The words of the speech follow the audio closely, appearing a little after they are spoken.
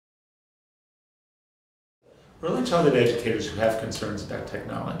Early childhood educators who have concerns about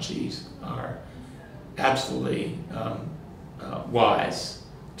technologies are absolutely wise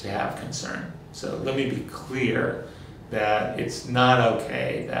to have concern. So let me be clear that it's not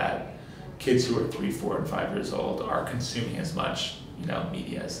okay that kids who are 3, 4, and 5 years old are consuming as much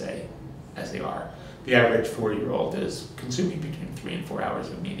media as they are. The average 4-year-old is consuming between 3 and 4 hours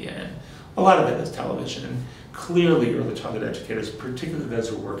of media, and a lot of it is television. And clearly early childhood educators, particularly those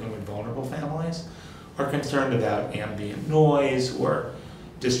who are working with vulnerable families, are concerned about ambient noise or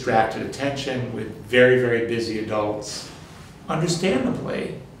distracted attention with very, very busy adults,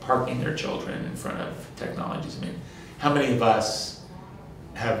 understandably parking their children in front of technologies. I mean, how many of us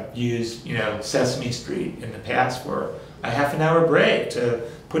have used, Sesame Street in the past for a half an hour break to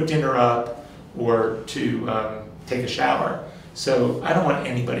put dinner up or to take a shower? So I don't want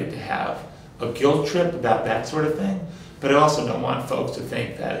anybody to have a guilt trip about that sort of thing, but I also don't want folks to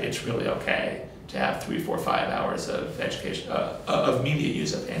think that it's really okay to have 3, 4, 5 hours of education, of media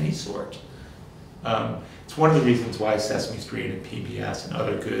use of any sort. It's one of the reasons why Sesame Street and PBS and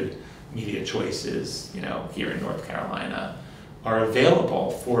other good media choices, here in North Carolina, are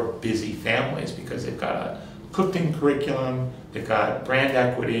available for busy families, because they've got a cooked-in curriculum, they've got brand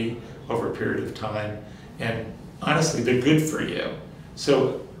equity over a period of time, and honestly, they're good for you.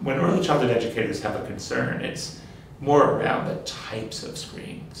 So when early childhood educators have a concern, it's more around the types of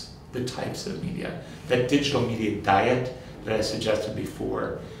screens, the types of media. That digital media diet that I suggested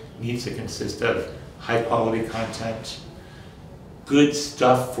before needs to consist of high-quality content, good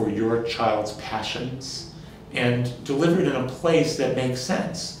stuff for your child's passions, and delivered in a place that makes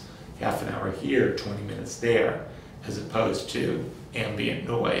sense. Half an hour here, 20 minutes there, as opposed to ambient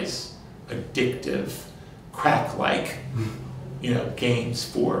noise, addictive, crack-like, games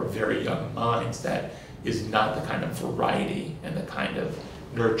for very young minds. That is not the kind of variety and the kind of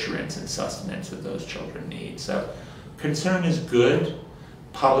nurturance and sustenance that those children need. So concern is good.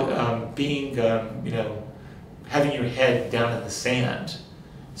 Having your head down in the sand,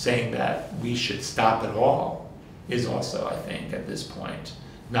 saying that we should stop it all, is also, I think, at this point,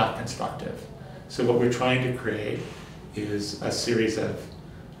 not constructive. So what we're trying to create is a series of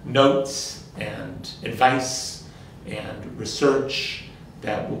notes and advice and research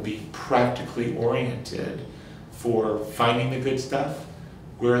that will be practically oriented for finding the good stuff.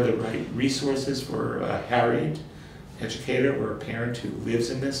 Where are the right resources for a harried educator or a parent who lives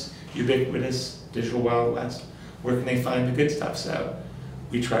in this ubiquitous digital Wild West? Where can they find the good stuff? So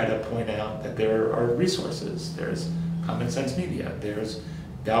we try to point out that there are resources. There's Common Sense Media, there's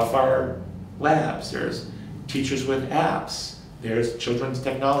Balfour Labs, there's Teachers with Apps, there's Children's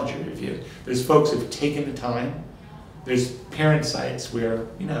Technology Review. There's folks who've taken the time. There's parent sites where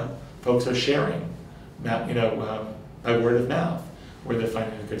folks are sharing, by word of mouth, where they're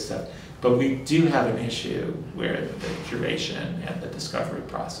finding the good stuff. But we do have an issue where the curation and the discovery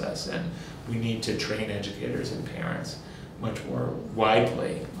process, and we need to train educators and parents much more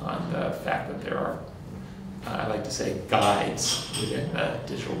widely on the fact that there are, I like to say, guides within the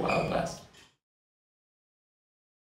digital Wild West.